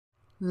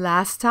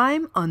Last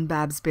time on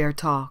Babs Bear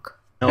Talk.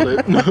 Nailed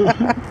it.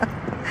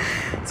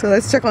 So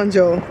let's check on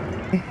Joe.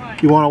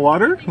 You want a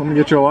water? Let me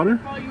get you a water.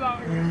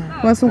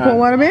 Want some cold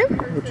water, babe?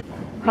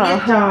 Ha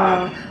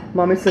ha.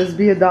 Mommy says,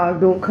 be a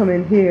dog, don't come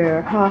in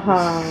here. Ha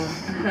ha.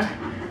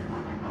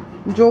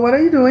 Joe, what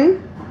are you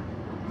doing?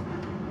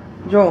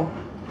 Joe,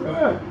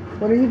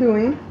 what are you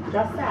doing?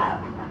 Just that.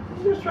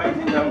 Just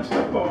writing down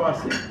stuff about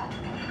us.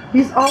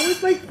 He's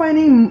always like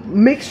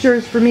finding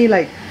mixtures for me.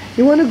 Like,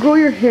 you want to grow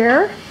your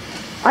hair?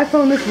 I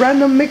found this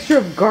random mixture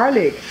of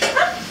garlic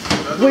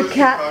with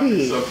cat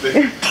pee.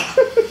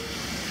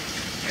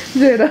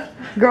 Jada,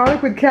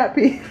 garlic with cat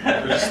pee.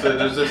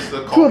 There's this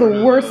the Two of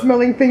the worst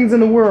smelling things in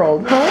the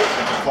world,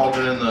 huh?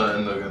 Cauldron in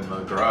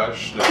the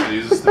garage that they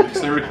use to mix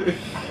everything.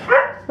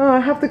 Oh,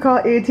 I have to call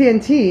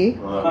AT&T.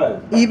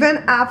 Even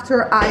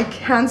after I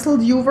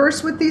canceled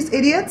Uverse with these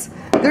idiots,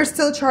 they're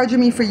still charging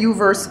me for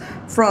Uverse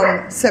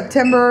from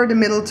September the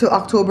middle to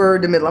October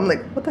the middle. I'm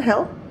like, what the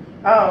hell?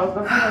 Oh,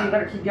 but you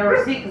better keep your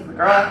receipt because the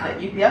girl at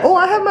the UPS. Oh,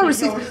 I have my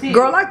receipts.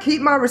 Girl, I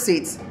keep my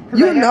receipts.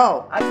 You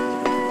know.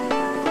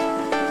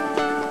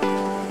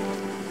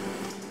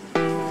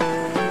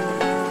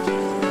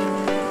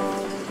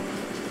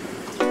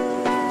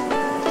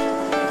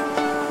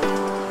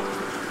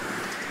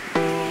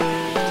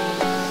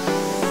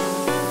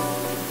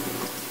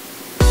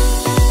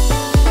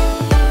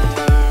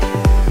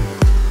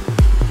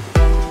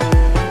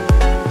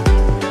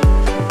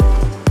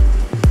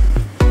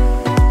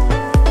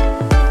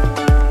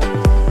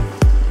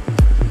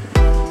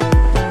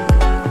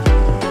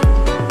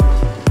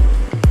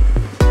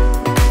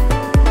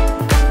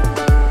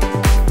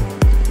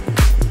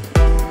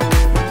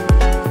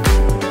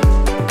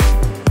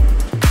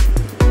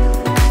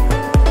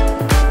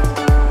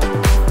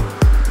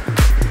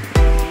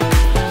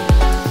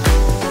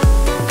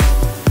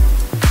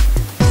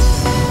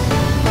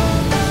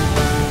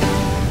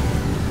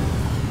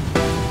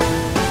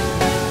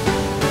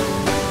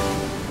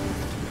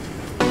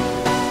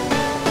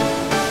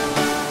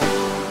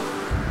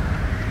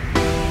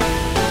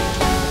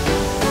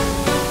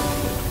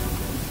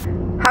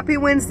 Happy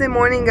Wednesday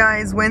morning,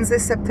 guys. Wednesday,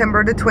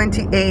 September the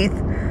 28th.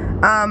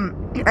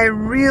 I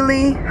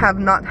really have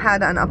not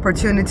had an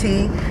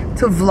opportunity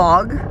to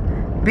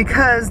vlog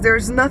because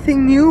there's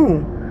nothing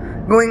new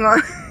going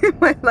on in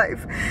my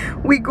life.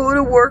 We go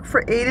to work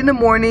for 8 in the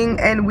morning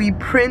and we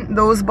print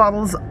those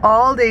bottles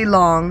all day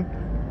long.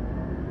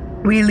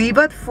 We leave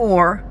at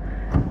 4.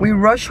 We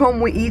rush home,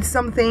 we eat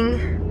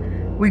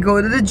something, we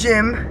go to the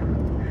gym,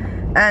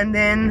 and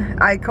then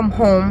I come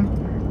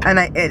home and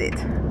I edit.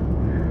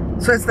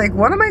 So it's like,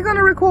 what am I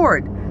gonna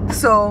record?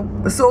 So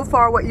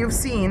far what you've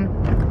seen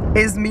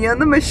is me on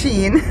the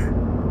machine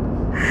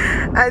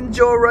and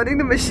Joe running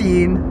the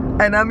machine,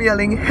 and I'm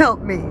yelling,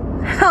 help me,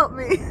 help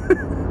me.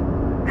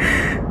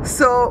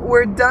 So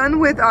we're done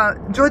with,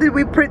 Joe, did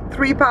we print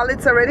 3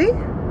 pallets already?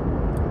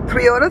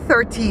 3 out of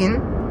 13.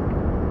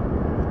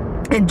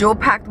 And Joe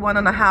packed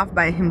 1.5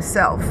 by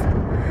himself.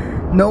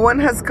 No one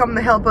has come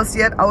to help us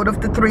yet out of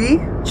the 3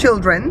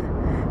 children,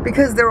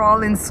 because they're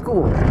all in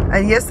school.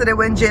 And yesterday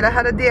when Jada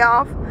had a day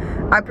off,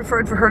 I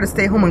preferred for her to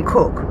stay home and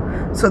cook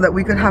so that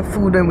we could have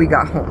food when we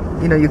got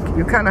home. You know,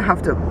 you kind of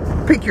have to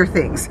pick your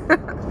things.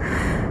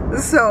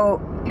 So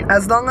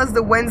as long as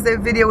the Wednesday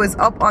video is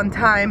up on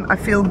time, I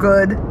feel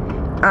good.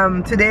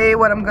 Today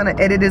what I'm gonna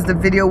edit is the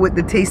video with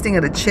the tasting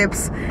of the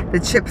chips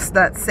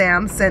that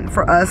Sam sent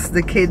for us.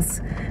 The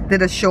kids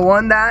did a show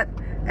on that,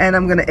 and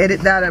I'm gonna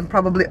edit that and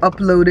probably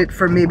upload it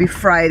for maybe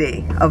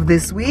Friday of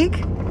this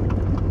week.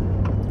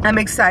 I'm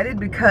excited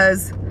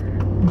because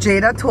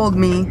Jada told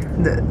me,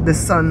 the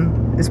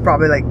sun is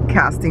probably like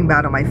casting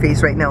bad on my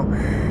face right now.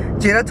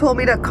 Jada told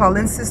me that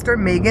Colin's sister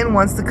Megan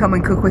wants to come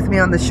and cook with me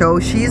on the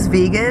show. She's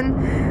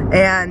vegan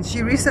and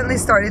she recently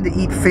started to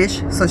eat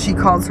fish, so she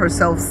calls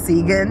herself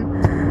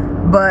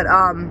Segan. But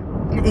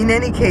in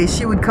any case,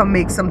 she would come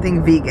make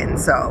something vegan.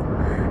 So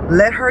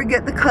let her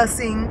get the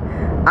cussing.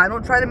 I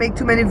don't try to make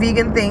too many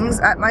vegan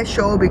things at my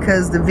show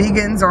because the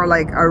vegans are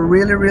like a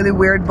really, really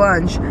weird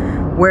bunch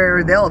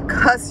where they'll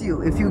cuss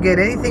you if you get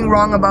anything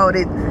wrong about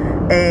it.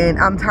 And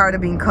I'm tired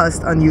of being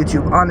cussed on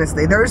YouTube,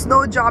 honestly. There's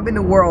no job in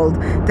the world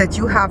that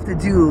you have to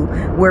do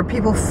where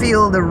people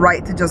feel the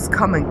right to just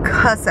come and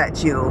cuss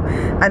at you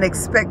and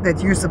expect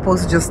that you're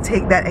supposed to just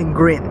take that and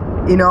grin.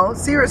 You know,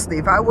 seriously,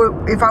 if I were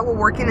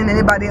working in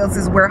anybody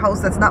else's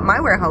warehouse that's not my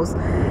warehouse,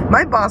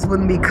 my boss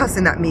wouldn't be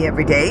cussing at me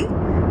every day.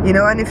 You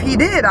know, and if he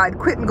did, I'd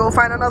quit and go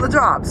find another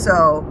job.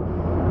 So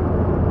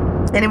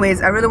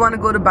anyways, I really want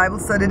to go to Bible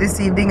study this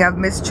evening. I've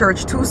missed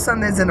church 2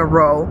 Sundays in a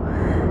row.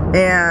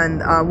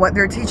 And what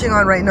they're teaching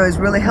on right now is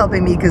really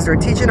helping me because they're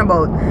teaching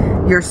about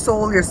your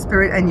soul, your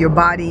spirit, and your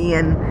body,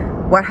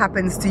 and what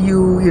happens to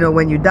you, you know,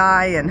 when you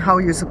die, and how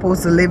you're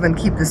supposed to live and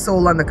keep the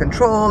soul under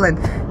control. And,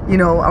 you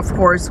know, of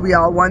course, we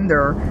all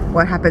wonder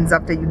what happens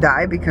after you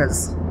die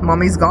because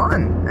mommy's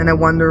gone. And I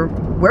wonder,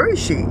 where is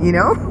she, you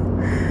know?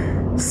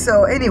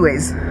 So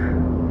anyways,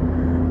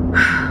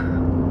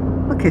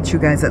 I'll catch you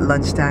guys at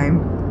lunchtime.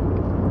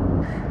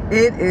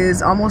 It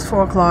is almost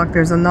 4 o'clock.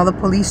 There's another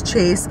police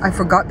chase. I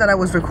forgot that I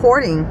was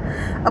recording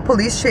a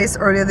police chase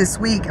earlier this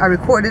week. I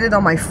recorded it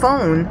on my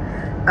phone,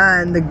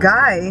 and the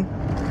guy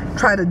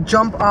tried to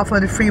jump off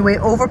of the freeway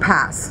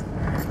overpass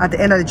at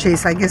the end of the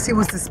chase. I guess he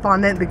was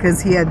despondent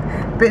because he had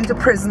been to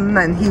prison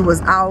and he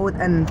was out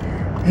and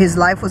his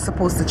life was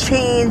supposed to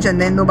change, and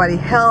then nobody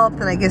helped,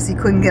 and I guess he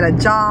couldn't get a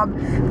job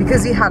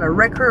because he had a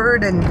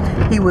record and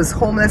he was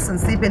homeless and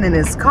sleeping in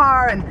his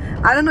car. And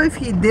I don't know if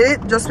he did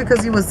it just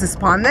because he was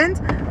despondent,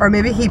 or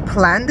maybe he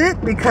planned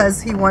it because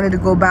he wanted to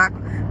go back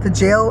to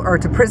jail or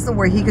to prison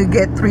where he could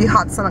get 3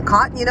 hots on a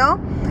cot, you know.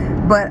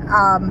 But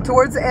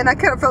towards the end, I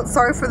kind of felt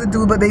sorry for the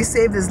dude, but they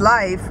saved his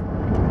life.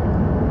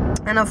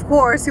 And of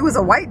course, he was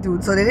a white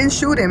dude, so they didn't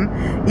shoot him,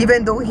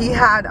 even though he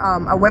had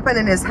a weapon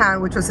in his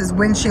hand, which was his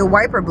windshield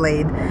wiper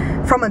blade.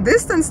 From a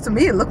distance, to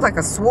me, it looked like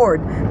a sword,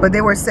 but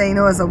they were saying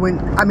it was a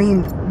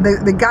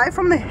the guy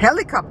from the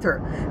helicopter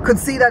could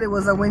see that it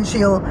was a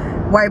windshield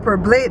wiper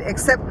blade,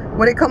 except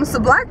when it comes to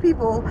black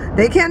people,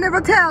 they can't ever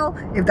tell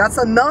if that's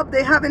a nub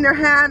they have in their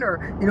hand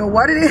or, you know,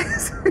 what it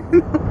is.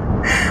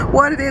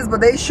 What it is,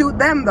 but they shoot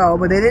them though,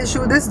 but they didn't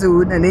shoot this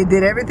dude, and they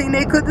did everything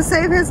they could to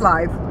save his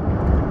life.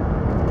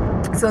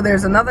 So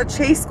there's another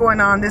chase going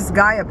on. This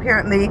guy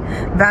apparently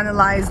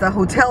vandalized a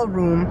hotel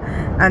room,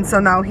 and so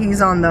now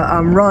he's on the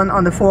run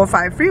on the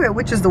 405 freeway,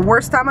 which is the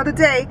worst time of the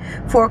day,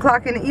 4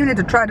 o'clock in the evening,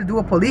 to try to do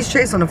a police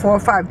chase on the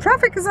 405.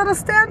 Traffic is at a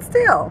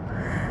standstill.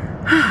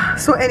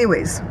 So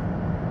anyways,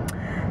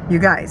 you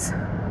guys,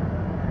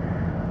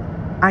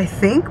 I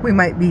think we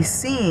might be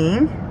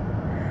seeing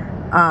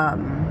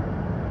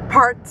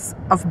parts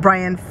of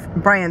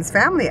Brian's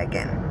family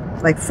again.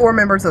 Like 4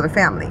 members of the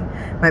family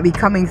might be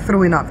coming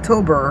through in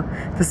October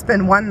to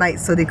spend one night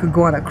so they could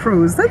go on a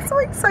cruise. That's so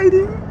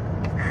exciting.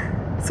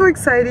 So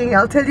exciting.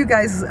 I'll tell you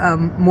guys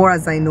more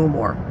as I know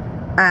more.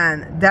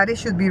 And Daddy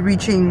should be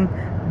reaching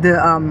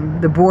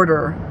the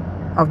border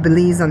of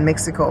Belize and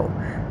Mexico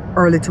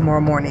early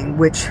tomorrow morning,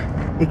 which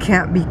it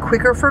can't be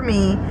quicker for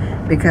me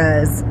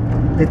because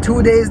the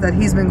 2 days that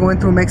he's been going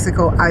through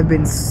Mexico, I've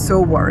been so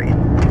worried.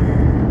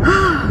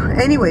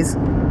 Anyways,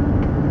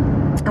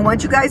 I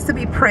want you guys to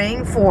be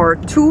praying for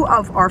 2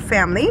 of our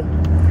family.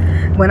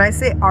 When I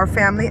say our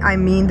family, I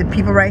mean the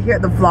people right here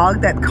at the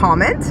vlog that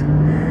comment.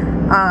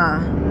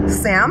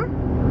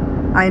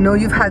 Sam, I know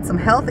you've had some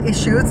health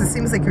issues. It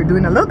seems like you're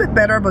doing a little bit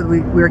better, but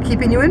we're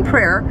keeping you in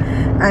prayer,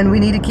 and we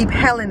need to keep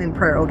Helen in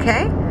prayer,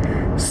 okay?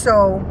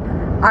 So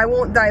I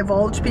won't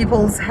divulge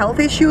people's health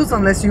issues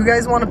unless you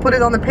guys want to put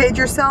it on the page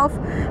yourself,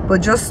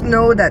 but just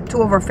know that 2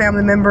 of our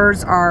family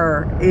members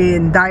are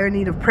in dire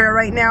need of prayer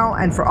right now.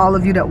 And for all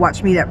of you that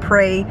watch me that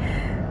pray,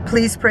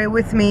 please pray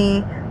with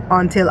me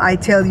until I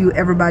tell you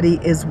everybody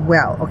is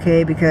well,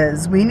 okay?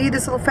 Because we need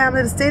this little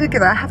family to stay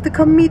together. I have to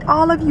come meet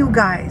all of you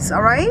guys,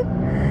 all right?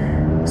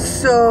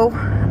 So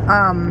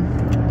I'm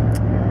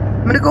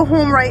gonna go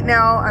home right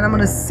now, and I'm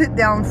gonna sit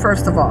down.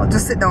 First of all,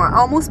 just sit down. I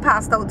almost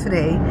passed out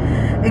today.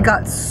 It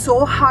got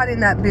so hot in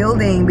that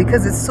building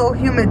because it's so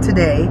humid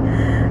today,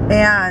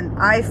 and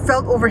I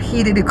felt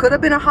overheated. It could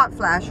have been a hot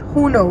flash,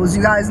 who knows?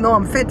 You guys know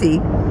I'm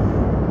 50,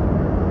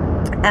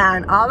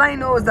 and all I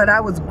know is that I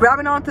was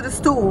grabbing onto the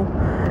stool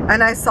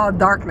and I saw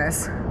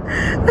darkness.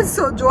 And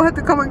so Joe had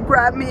to come and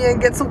grab me and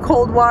get some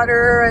cold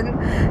water, and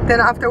then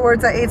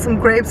afterwards I ate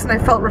some grapes and I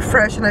felt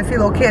refreshed and I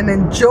feel okay. And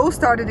then Joe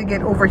started to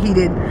get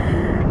overheated,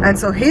 and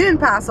so he didn't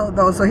pass out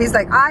though. So he's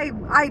like,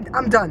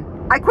 I'm done.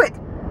 I quit.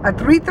 At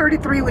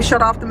 3:33 we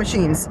shut off the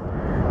machines.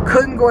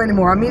 Couldn't go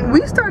anymore. I mean,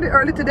 we started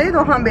early today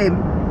though, huh, babe?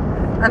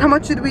 And how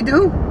much did we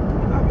do?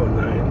 About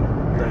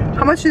 9.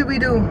 How much did we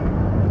do?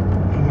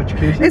 How much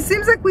cases? It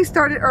seems like we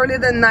started earlier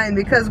than 9,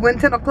 because when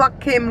 10 o'clock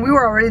came, we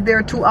were already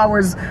there 2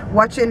 hours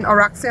watching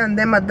Araxia and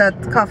them at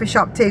that coffee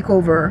shop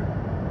takeover.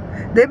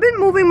 They've been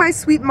moving my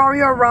sweet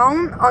Mario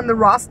around on the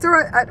roster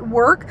at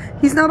work.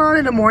 He's not on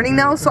in the morning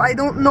now, so I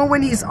don't know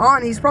when he's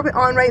on. He's probably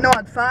on right now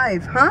at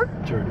 5, huh?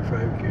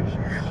 35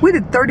 cases. We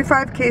did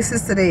 35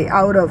 cases today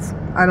out of,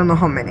 I don't know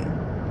how many.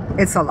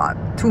 It's a lot.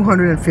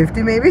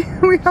 250 maybe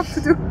we have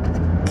to do.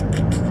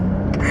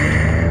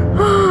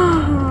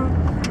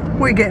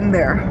 We're getting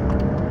there.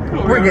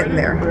 We're getting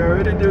there. We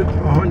already did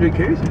 100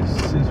 cases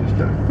since we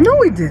started. No,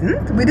 we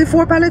didn't. We did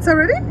 4 pallets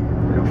already?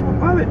 We did 4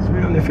 pallets.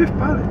 We're on the 5th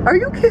pallet. Are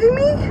you kidding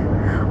me?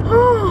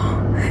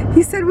 Oh,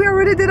 he said we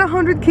already did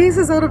 100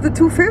 cases out of the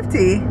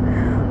 250.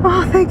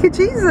 Oh, thank you,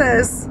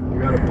 Jesus. You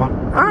got a pot.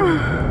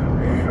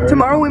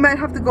 Tomorrow we might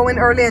have to go in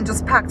early and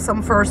just pack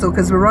some first, though,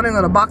 because we're running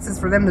out of boxes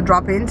for them to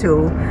drop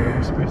into.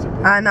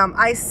 And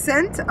I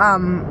sent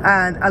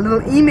a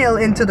little email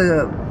into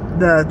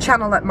the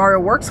channel that Mario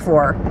works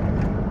for,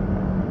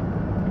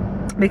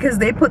 because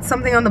they put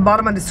something on the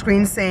bottom of the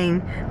screen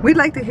saying, we'd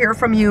like to hear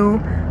from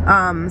you,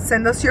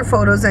 send us your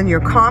photos and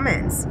your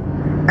comments.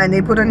 And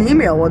they put an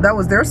email. Well, that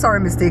was their sorry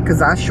mistake,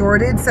 because I sure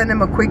did send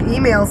them a quick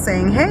email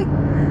saying, hey,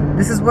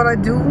 this is what I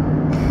do.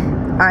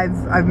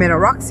 I've met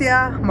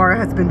Araxia. Mario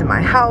has been to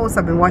my house.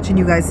 I've been watching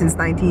you guys since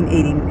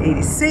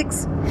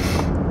 1986,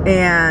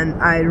 and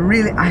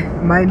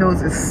my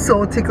nose is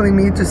so tickling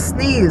me to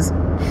sneeze.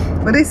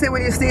 When they say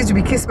when you sneeze, you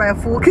be kissed by a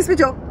fool. Kiss me,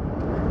 Joe.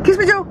 Kiss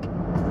me, Joe.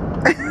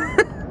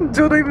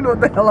 Joe don't even know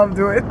what the hell I'm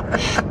doing.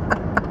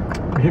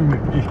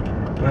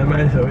 My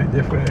mind's always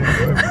different.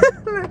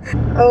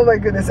 Oh my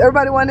goodness.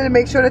 Everybody wanted to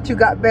make sure that you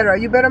got better. Are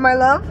you better, my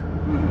love?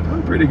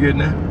 I'm pretty good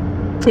now.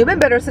 You've been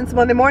better since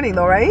Monday morning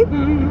though, right?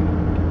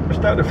 I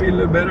started to feel a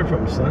little better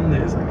from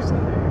Sundays, like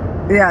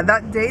Sunday. Yeah,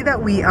 that day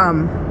that we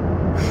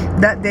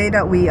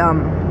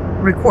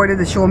recorded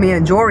the show, me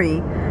and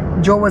Jory,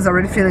 Joe was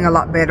already feeling a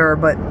lot better,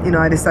 but you know,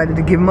 I decided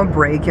to give him a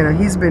break. You know,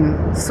 he's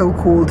been so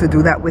cool to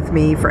do that with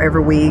me for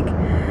every week.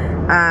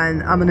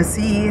 And I'm gonna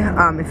see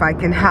if I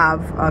can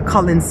have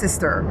Colin's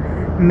sister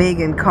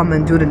Megan come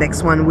and do the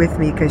next one with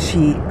me, because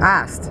she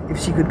asked if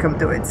she could come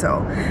do it.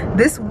 So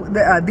these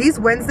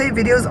Wednesday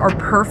videos are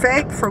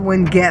perfect for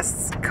when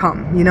guests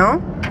come, you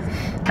know.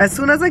 As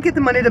soon as I get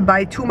the money to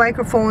buy 2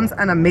 microphones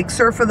and a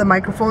mixer for the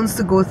microphones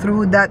to go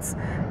through, that's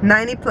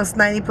 90 plus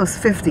 90 plus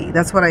 50.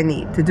 That's what I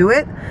need to do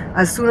it.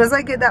 As soon as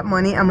I get that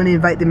money, I'm going to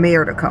invite the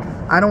mayor to come.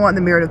 I don't want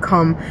the mayor to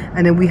come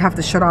and then we have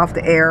to shut off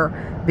the air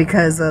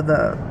because of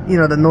the, you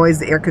know, the noise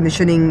the air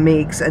conditioning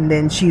makes, and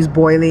then she's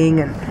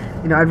boiling. And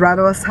you know, I'd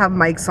rather us have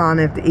mics on.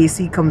 If the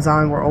AC comes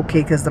on, we're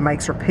okay because the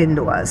mics are pinned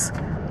to us.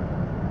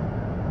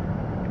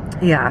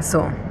 Yeah,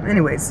 so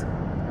anyways,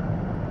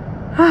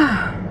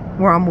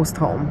 we're almost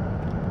home.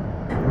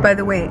 By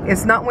the way,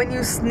 it's not when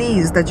you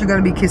sneeze that you're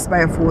going to be kissed by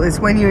a fool. It's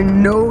when your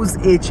nose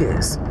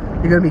itches,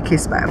 you're going to be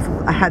kissed by a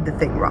fool. I had the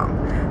thing wrong.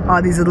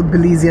 All these little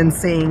Belizean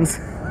sayings.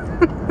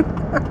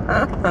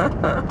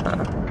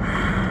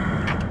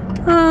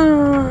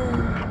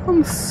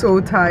 I'm so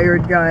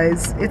tired,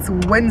 guys. It's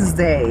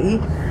Wednesday.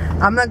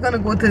 I'm not going to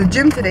go to the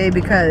gym today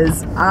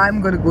because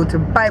I'm going to go to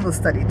Bible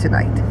study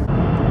tonight.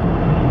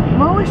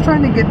 I'm always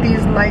trying to get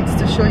these lights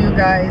to show you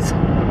guys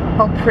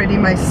how pretty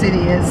my city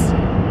is.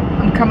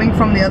 I'm coming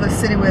from the other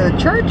city where the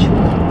church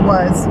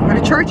was, where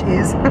the church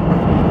is.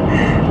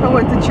 I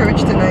went to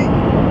church tonight.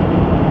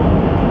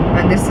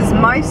 And this is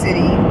my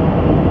city.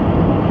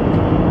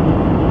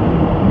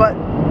 But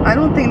I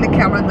don't think the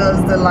camera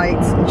does the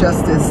lights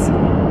justice.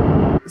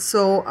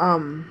 So,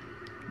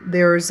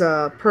 there's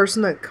a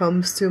person that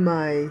comes to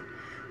my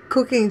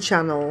cooking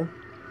channel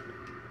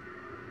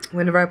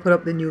whenever I put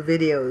up the new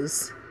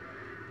videos.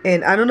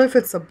 And I don't know if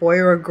it's a boy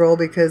or a girl,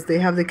 because they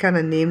have the kind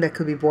of name that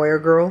could be boy or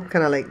girl.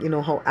 Kind of like, you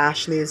know, how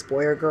Ashley is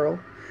boy or girl.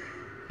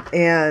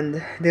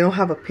 And they don't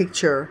have a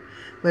picture.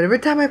 But every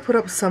time I put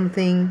up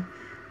something,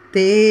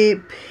 they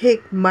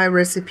pick my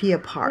recipe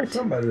apart.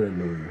 Somebody that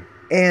knew you.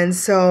 And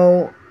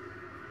so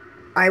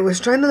I was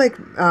trying to like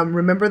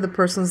remember the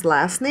person's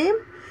last name,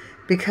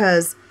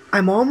 because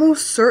I'm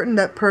almost certain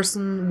that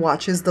person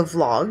watches the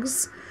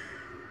vlogs.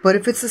 But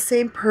if it's the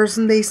same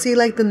person, they say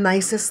like the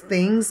nicest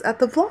things at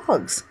the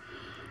vlogs.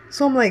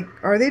 So I'm like,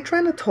 are they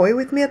trying to toy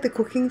with me at the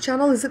cooking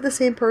channel? Is it the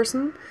same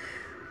person?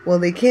 Well,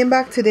 they came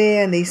back today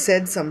and they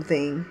said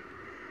something.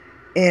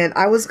 And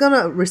I was going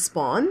to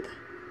respond,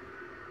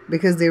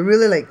 because they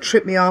really like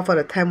trip me off at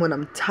a time when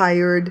I'm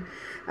tired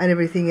and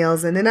everything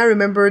else. And then I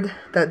remembered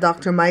that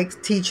Dr.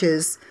 Mike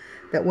teaches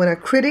that when a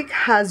critic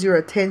has your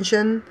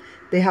attention,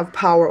 they have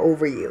power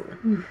over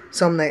you.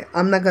 So I'm like,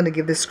 I'm not going to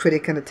give this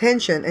critic an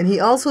attention. And he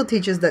also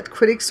teaches that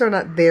critics are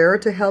not there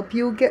to help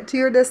you get to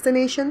your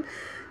destination.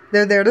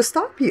 They're there to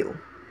stop you.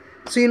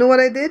 So you know what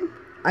I did?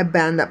 I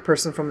banned that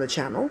person from the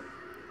channel,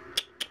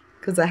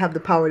 because I have the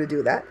power to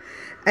do that.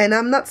 And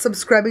I'm not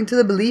subscribing to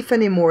the belief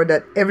anymore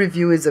that every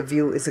view is a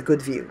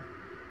good view.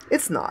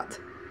 It's not.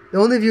 The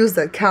only views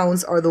that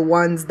counts are the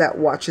ones that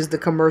watches the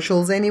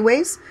commercials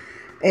anyways.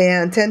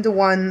 And 10 to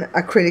 1,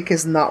 a critic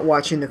is not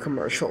watching the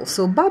commercials.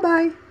 So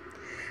bye-bye.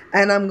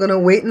 And I'm going to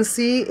wait and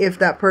see if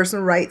that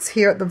person writes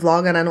here at the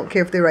vlog, and I don't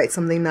care if they write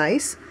something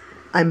nice.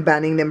 I'm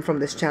banning them from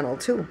this channel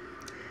too.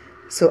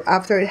 So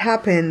after it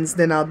happens,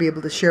 then I'll be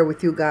able to share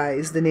with you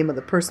guys the name of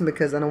the person,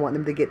 because I don't want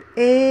them to get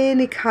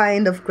any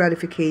kind of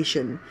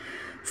gratification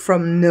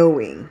from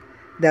knowing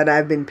that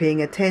I've been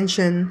paying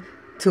attention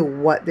to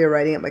what they're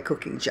writing at my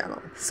cooking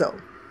channel. So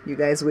you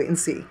guys wait and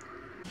see.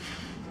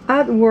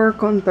 At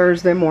work on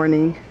Thursday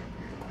morning,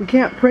 we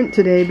can't print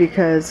today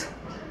because,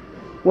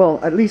 well,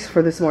 at least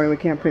for this morning we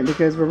can't print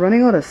because we're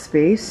running out of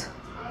space.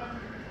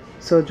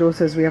 So Joe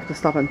says we have to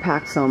stop and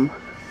pack some.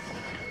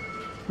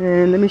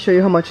 And let me show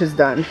you how much is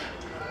done.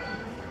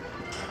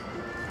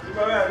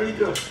 I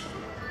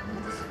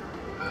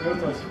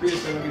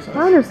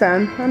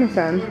understand.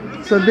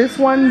 So this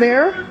one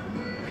there,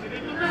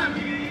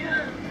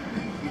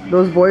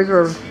 those boys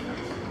are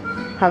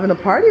having a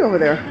party over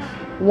there.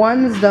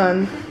 One's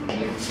done,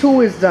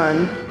 2 is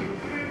done.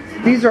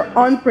 These are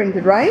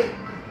unprinted, right,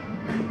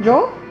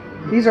 Joe?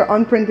 These are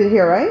unprinted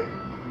here, right?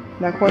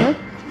 That corner.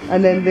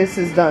 And then this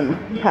is done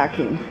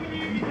packing.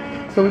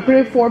 So we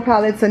printed 4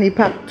 pallets and he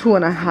packed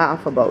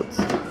 2.5 about.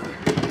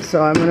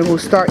 So I'm gonna go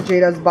start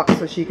Jada's box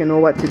so she can know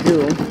what to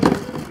do.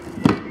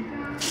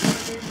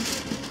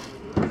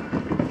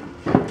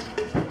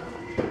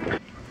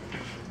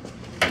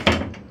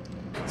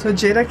 So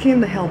Jada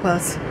came to help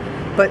us,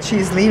 but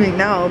she's leaving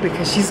now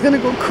because she's gonna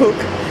go cook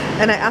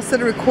and I asked her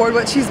to record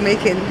what she's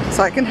making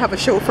so I can have a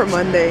show for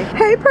Monday.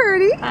 Hey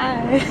Purdy!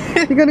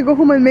 Hi. You're gonna go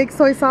home and make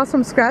soy sauce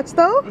from scratch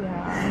though?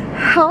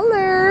 Yeah.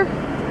 Holler!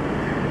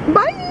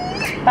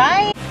 Bye!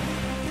 Bye.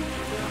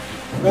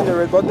 When the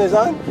red button is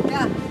on?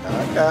 Yeah.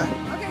 Okay.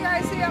 Okay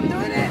guys, see I'm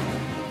doing it.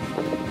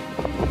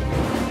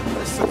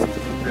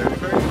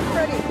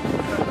 Purdy.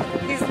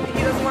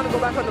 He doesn't want to go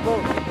back on the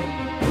boat.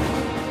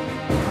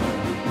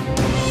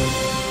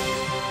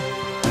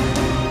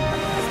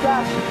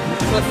 Splash.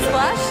 What's the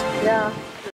splash? Yeah.